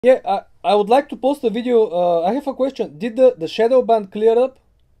Yeah, I would like to post a video. I have a question. Did the shadow ban clear up?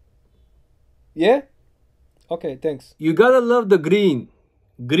 Yeah? Okay, thanks. You gotta love the green.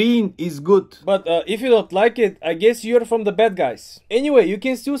 Green is good. But if you don't like it, I guess you're from the bad guys. Anyway, you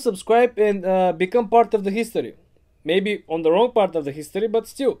can still subscribe and become part of the history. Maybe on the wrong part of the history, but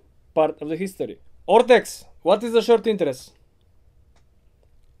still part of the history. Ortex, what is the short interest?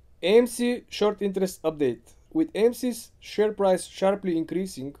 AMC short interest update. With AMC's share price sharply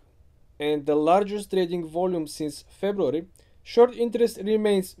increasing and the largest trading volume since February, short interest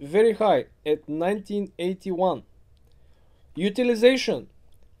remains very high at 1981. Utilization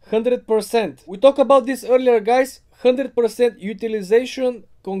 100%. We talked about this earlier, guys. 100% utilization.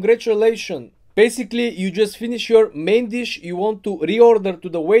 Congratulations. Basically, you just finish your main dish, you want to reorder to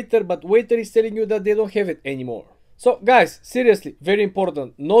the waiter, but waiter is telling you that they don't have it anymore. So guys, seriously, very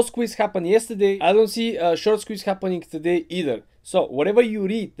important. No squeeze happened yesterday. I don't see a short squeeze happening today either. So whatever you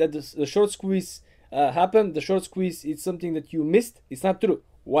read that the short squeeze happened, the short squeeze is something that you missed. It's not true.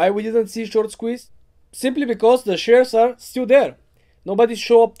 Why we didn't see short squeeze? Simply because the shares are still there. Nobody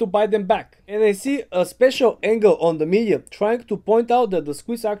show up to buy them back. And I see a special angle on the media trying to point out that the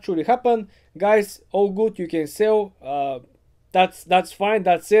squeeze actually happened. Guys, all good, you can sell. That's fine,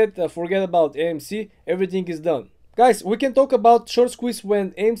 that's it. Forget about AMC. Everything is done. Guys, we can talk about short squeeze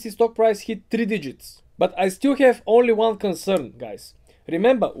when AMC stock price hit 3 digits. But I still have only one concern, guys.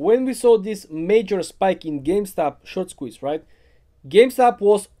 Remember, when we saw this major spike in Gamestop short squeeze, right? Gamestop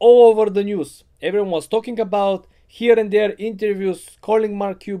was all over the news. Everyone was talking about, here and there interviews, calling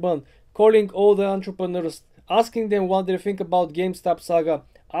Mark Cuban, calling all the entrepreneurs, asking them what they think about GameStop saga,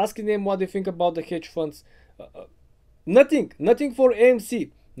 asking them what they think about the hedge funds. Nothing for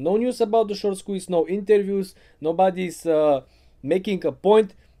AMC. No news about the short squeeze, no interviews, nobody's making a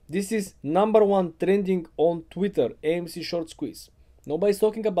point. This is #1 trending on Twitter, AMC short squeeze. Nobody's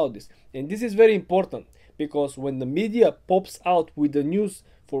talking about this. And this is very important because when the media pops out with the news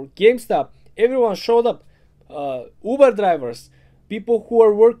for GameStop, everyone showed up. Uber drivers, people who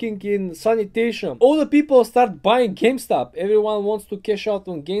are working in sanitation, all the people start buying GameStop. Everyone wants to cash out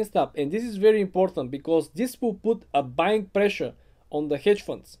on GameStop, and this is very important because this will put a buying pressure on the hedge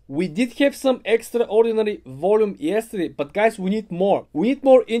funds. We did have some extraordinary volume yesterday, but guys, we need more. We need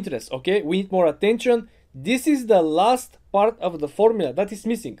more interest, okay? We need more attention. This is the last part of the formula that is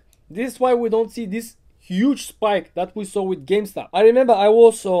missing. This is why we don't see this huge spike that we saw with GameStop. I remember I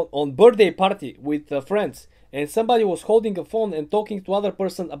was on birthday party with friends, and somebody was holding a phone and talking to other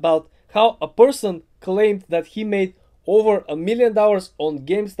person about how a person claimed that he made over $1 million on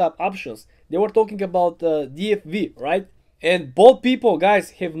GameStop options. They were talking about DFV, right? And both people, guys,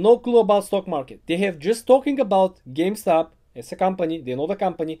 have no clue about stock market. They have just talking about GameStop as a company. They know the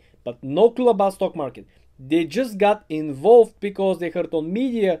company, but no clue about stock market. They just got involved because they heard on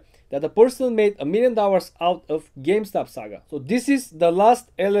media that a person made $1 million out of GameStop saga. So this is the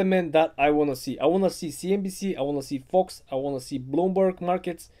last element that I want to see. I want to see CNBC, I want to see Fox, I want to see Bloomberg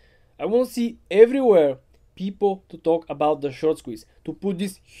markets. I want to see everywhere people to talk about the short squeeze, to put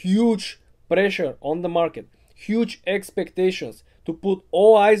this huge pressure on the market, huge expectations, to put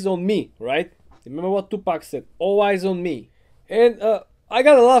all eyes on me, right? Remember what Tupac said, all eyes on me. And I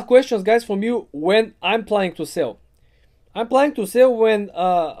got a lot of questions, guys, from you when I'm planning to sell. I'm planning to sell when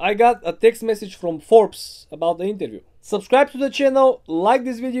I got a text message from Forbes about the interview. Subscribe to the channel, like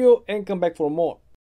this video, and come back for more.